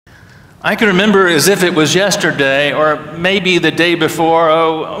I can remember as if it was yesterday, or maybe the day before,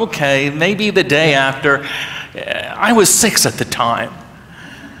 oh, okay, maybe the day after. I was 6 at the time.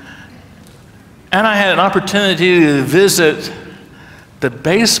 And I had an opportunity to visit the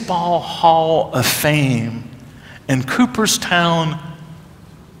Baseball Hall of Fame in Cooperstown,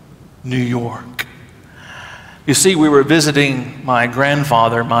 New York. You see, we were visiting my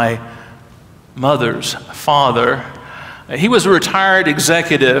grandfather, my mother's father. He was a retired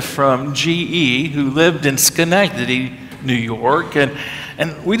executive from GE who lived in Schenectady, New York,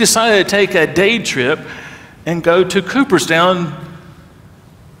 and we decided to take a day trip and go to Cooperstown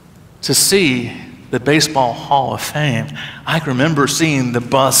to see the Baseball Hall of Fame. I can remember seeing the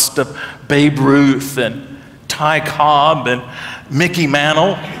bust of Babe Ruth and Ty Cobb and Mickey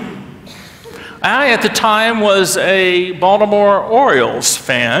Mantle. I, at the time, was a Baltimore Orioles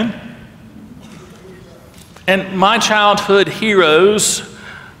fan. And my childhood heroes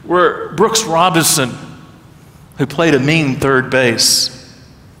were Brooks Robinson, who played a mean third base.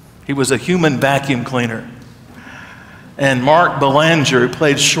 He was a human vacuum cleaner. And Mark Belanger, who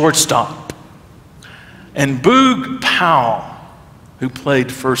played shortstop. And Boog Powell, who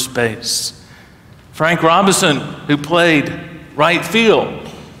played first base. Frank Robinson, who played right field.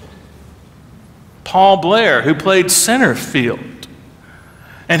 Paul Blair, who played center field.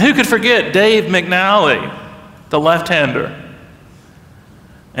 And who could forget Dave McNally, the left-hander?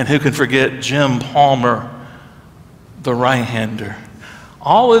 And who can forget Jim Palmer, the right-hander?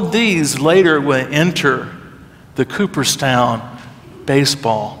 All of these later would enter the Cooperstown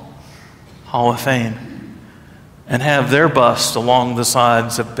Baseball Hall of Fame and have their busts along the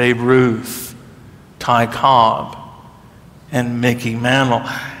sides of Babe Ruth, Ty Cobb, and Mickey Mantle.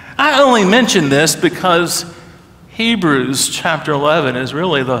 I only mention this because Hebrews chapter 11 is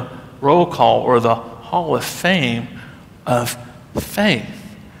really the roll call or the Hall of Fame of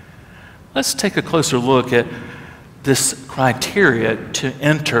faith. Let's take a closer look at this criteria to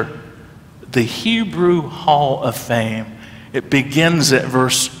enter the Hebrew Hall of Fame. It begins at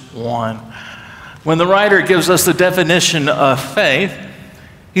verse 1. When the writer gives us the definition of faith,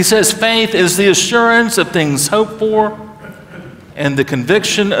 he says, faith is the assurance of things hoped for and the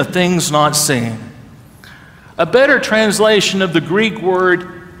conviction of things not seen. A better translation of the Greek word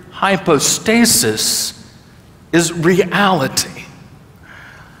hypostasis is reality.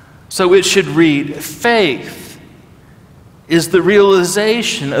 So it should read, faith is the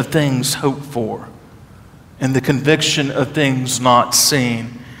realization of things hoped for and the conviction of things not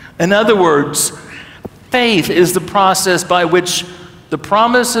seen. In other words, faith is the process by which the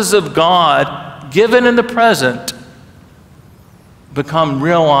promises of God given in the present become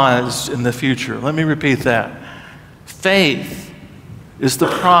realized in the future. Let me repeat that. Faith is the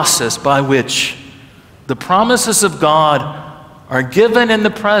process by which the promises of God are given in the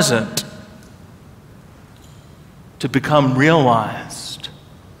present to become realized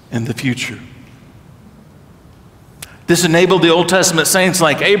in the future. This enabled the Old Testament saints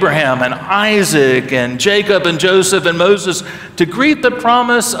like Abraham and Isaac and Jacob and Joseph and Moses to greet the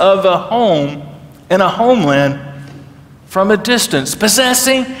promise of a home and a homeland from a distance,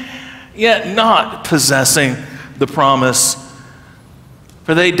 possessing yet not possessing the promise.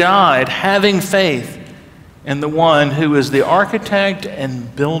 For they died having faith in the one who is the architect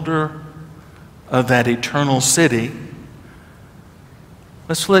and builder of that eternal city.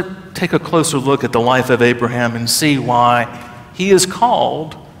 Let's take a closer look at the life of Abraham and see why he is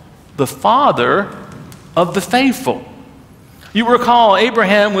called the father of the faithful. You recall,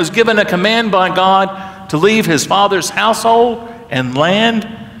 Abraham was given a command by God to leave his father's household and land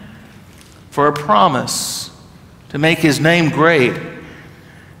for a promise to make his name great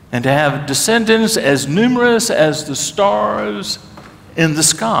and to have descendants as numerous as the stars in the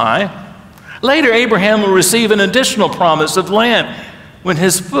sky. Later, Abraham will receive an additional promise of land. When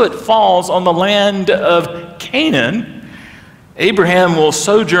his foot falls on the land of Canaan, Abraham will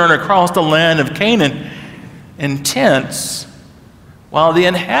sojourn across the land of Canaan in tents, while the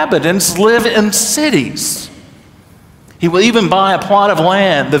inhabitants live in cities. He will even buy a plot of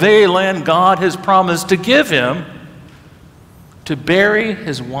land, the very land God has promised to give him, to bury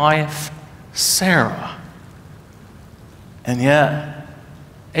his wife Sarah. And yet,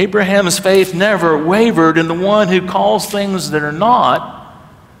 Abraham's faith never wavered in the one who calls things that are not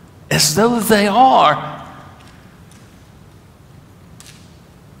as though they are.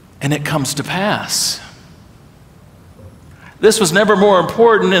 And it comes to pass. This was never more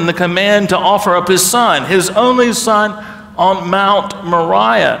important in the command to offer up his son, his only son, on Mount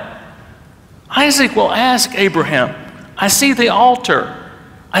Moriah. Isaac will ask Abraham, I see the altar,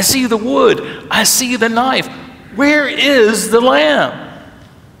 I see the wood, I see the knife. Where is the lamb?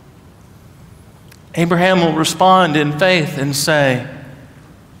 Abraham will respond in faith and say,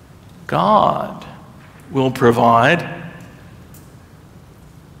 God will provide.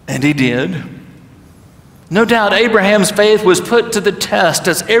 And he did. No doubt Abraham's faith was put to the test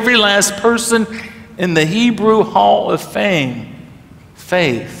as every last person in the Hebrew Hall of Fame,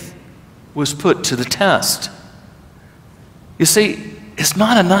 faith was put to the test. You see, it's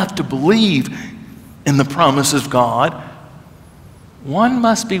not enough to believe in the promises of God. One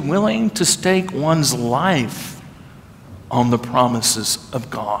must be willing to stake one's life on the promises of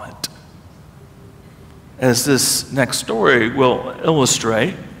God. As this next story will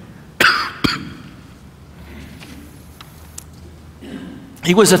illustrate,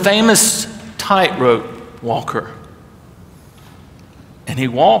 he was a famous tightrope walker, and he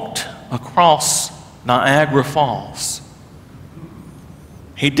walked across Niagara Falls.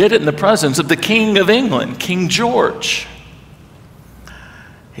 He did it in the presence of the King of England, King George.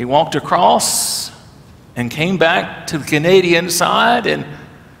 He walked across and came back to the Canadian side and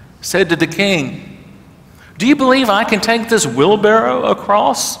said to the king, "Do you believe I can take this wheelbarrow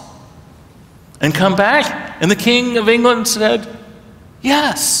across and come back?" And the King of England said,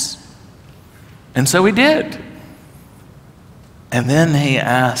 "Yes." And so he did. And then he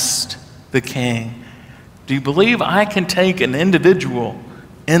asked the king, "Do you believe I can take an individual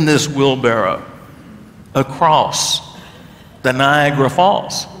in this wheelbarrow across the Niagara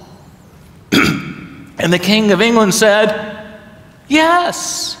Falls?" And the King of England said,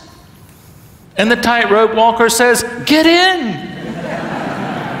 "Yes." And the tightrope walker says, "Get in."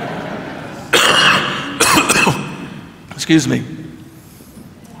 Excuse me.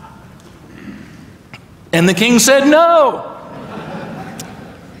 And the king said, "No.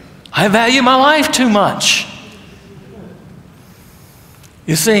 I value my life too much."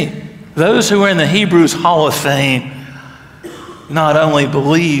 You see, those who are in the Hebrews Hall of Fame not only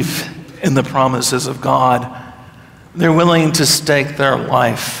believe in the promises of God, they're willing to stake their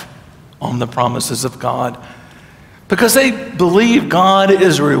life on the promises of God because they believe God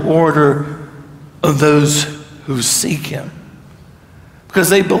is a rewarder of those who seek him, because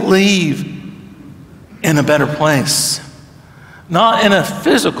they believe in a better place, not in a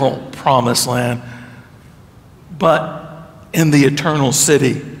physical promised land, but in the eternal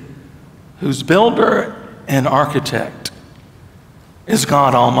city whose builder and architect is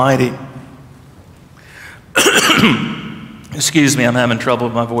God Almighty. Excuse me, I'm having trouble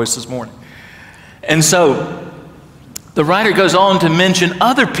with my voice this morning. And so the writer goes on to mention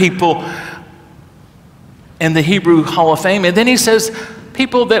other people in the Hebrew Hall of Fame, and then he says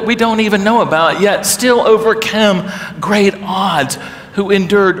people that we don't even know about yet still overcame great odds, who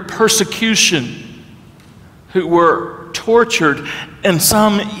endured persecution, who were tortured, and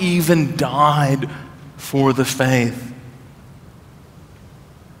some even died for the faith.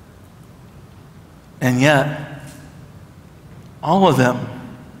 And yet, all of them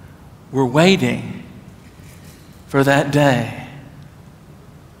were waiting for that day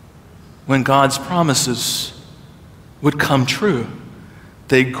when God's promises would come true.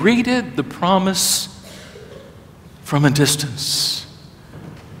 They greeted the promise from a distance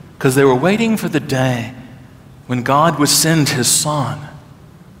because they were waiting for the day when God would send his Son,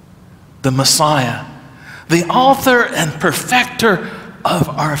 the Messiah, the author and perfecter of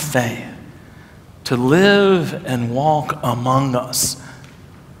our faith, to live and walk among us,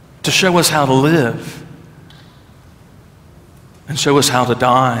 to show us how to live and show us how to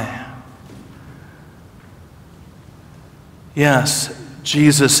die. Yes,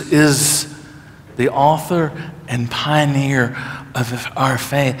 Jesus is the author and pioneer of our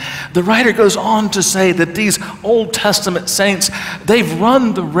faith. The writer goes on to say that these Old Testament saints, they've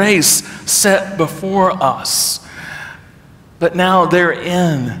run the race set before us, but now they're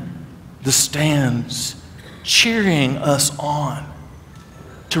in the stands cheering us on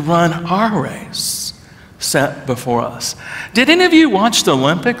to run our race set before us. Did any of you watch the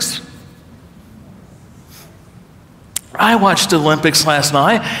Olympics? I watched the Olympics last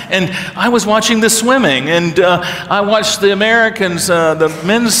night, and I was watching the swimming, and I watched the Americans, the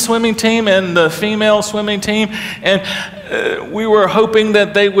men's swimming team and the female swimming team, and we were hoping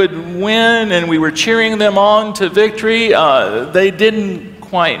that they would win, and we were cheering them on to victory. They didn't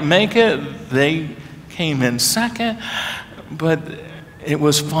quite make it. They came in second, but it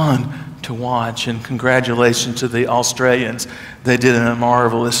was fun to watch, and congratulations to the Australians. They did a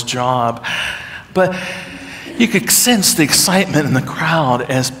marvelous job. But you could sense the excitement in the crowd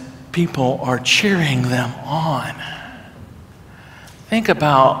as people are cheering them on. Think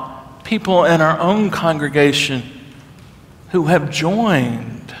about people in our own congregation who have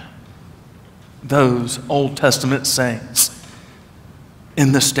joined those Old Testament saints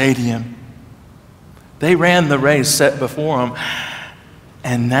in the stadium They ran the race set before them,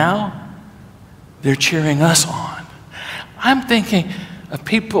 and now they're cheering us on. I'm thinking of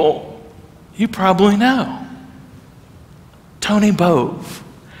people you probably know. Tony Bove.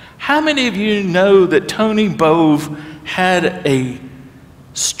 How many of you know that Tony Bove had a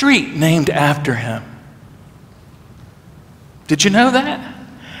street named after him? Did you know that?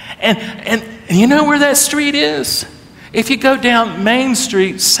 And you know where that street is? If you go down Main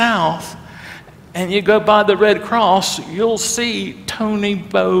Street south and you go by the Red Cross, you'll see Tony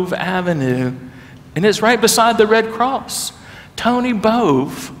Bove Avenue. And it's right beside the Red Cross. Tony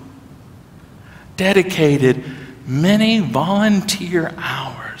Bove dedicated many volunteer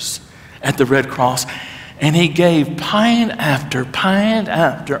hours at the Red Cross, and he gave pint after pint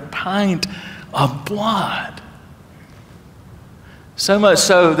after pint of blood. So much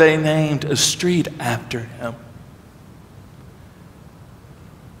so they named a street after him.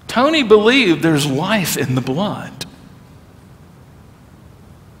 Tony believed there's life in the blood.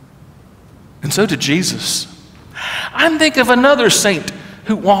 And so did Jesus. I think of another saint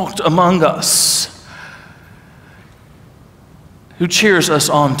who walked among us, who cheers us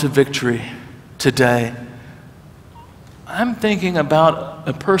on to victory today. I'm thinking about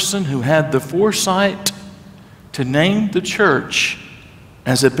a person who had the foresight to name the church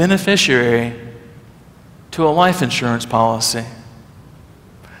as a beneficiary to a life insurance policy.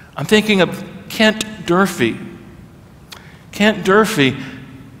 I'm thinking of Kent Durfee. Kent Durfee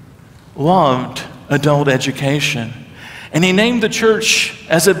loved adult education, and he named the church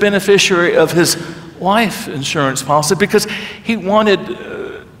as a beneficiary of his life insurance policy because he wanted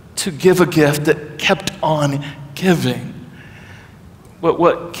to give a gift that kept on giving. But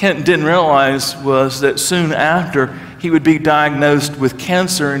what Kent didn't realize was that soon after he would be diagnosed with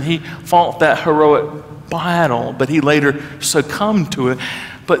cancer, and he fought that heroic battle, but he later succumbed to it.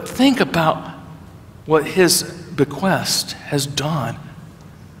 But think about what his bequest has done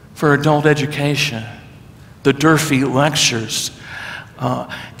for adult education, the Durfee lectures.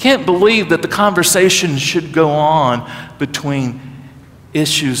 Can't believe that the conversation should go on between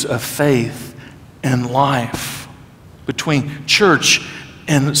issues of faith and life, between church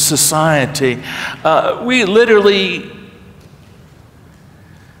and society. We literally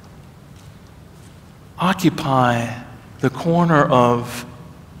occupy the corner of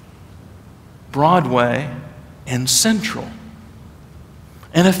Broadway and Central.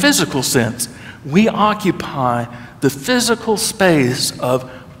 In a physical sense, we occupy the physical space of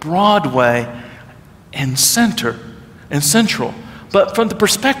Broadway and Central. But from the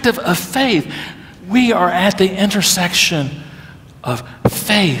perspective of faith, we are at the intersection of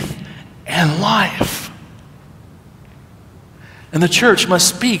faith and life. And the church must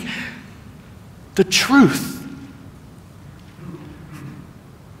speak the truth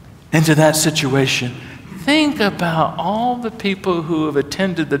into that situation. Think about all the people who have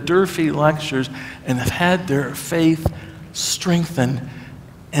attended the Durfee lectures and have had their faith strengthened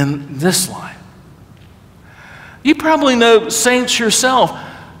in this life. You probably know saints yourself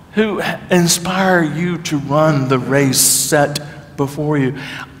who inspire you to run the race set before you.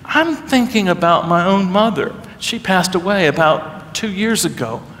 I'm thinking about my own mother. She passed away about 2 years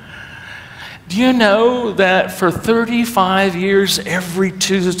ago. Do you know that for 35 years, every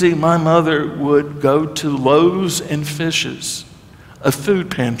Tuesday, my mother would go to Loaves and Fishes, a food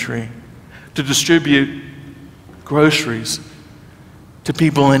pantry, to distribute groceries to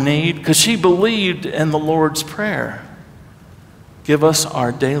people in need? Because she believed in the Lord's Prayer. Give us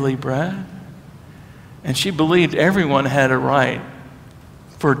our daily bread. And she believed everyone had a right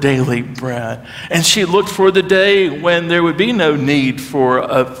for daily bread. And she looked for the day when there would be no need for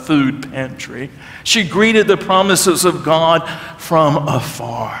a food pantry. She greeted the promises of God from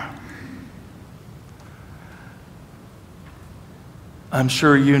afar. I'm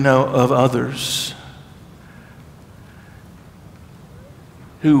sure you know of others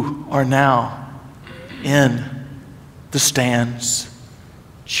who are now in the stands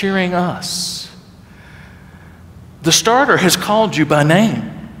cheering us. The starter has called you by name.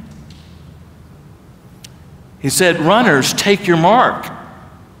 He said, "Runners, take your mark."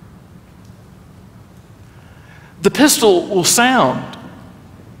 The pistol will sound.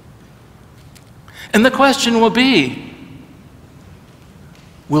 And the question will be,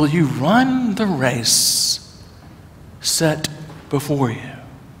 will you run the race set before you,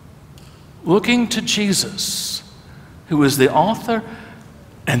 looking to Jesus, who is the author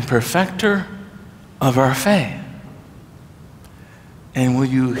and perfecter of our faith? And will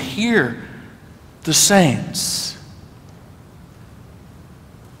you hear the saints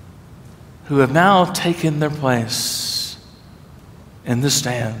who have now taken their place in the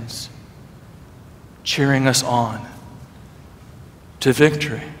stands cheering us on to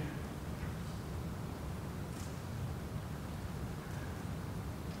victory.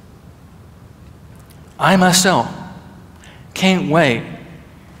 I myself can't wait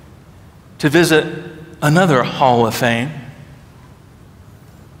to visit another Hall of Fame.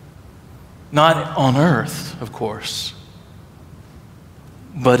 Not on earth, of course,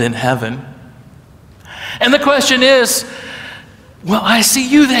 but in heaven. And the question is, will I see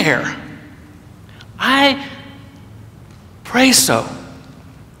you there? I pray so.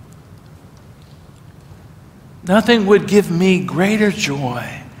 Nothing would give me greater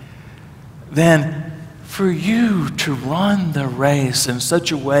joy than for you to run the race in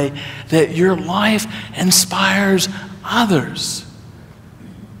such a way that your life inspires others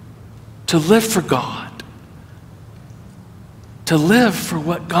to live for God, to live for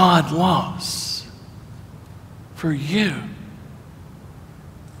what God loves, for you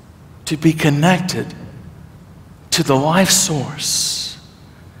to be connected to the life source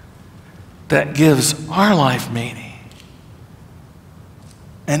that gives our life meaning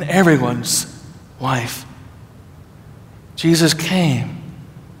and everyone's life. Jesus came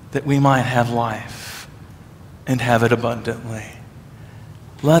that we might have life and have it abundantly.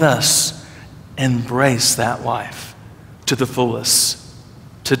 Let us embrace that life to the fullest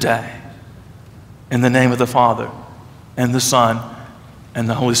today. In the name of the Father, and the Son, and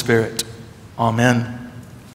the Holy Spirit. Amen.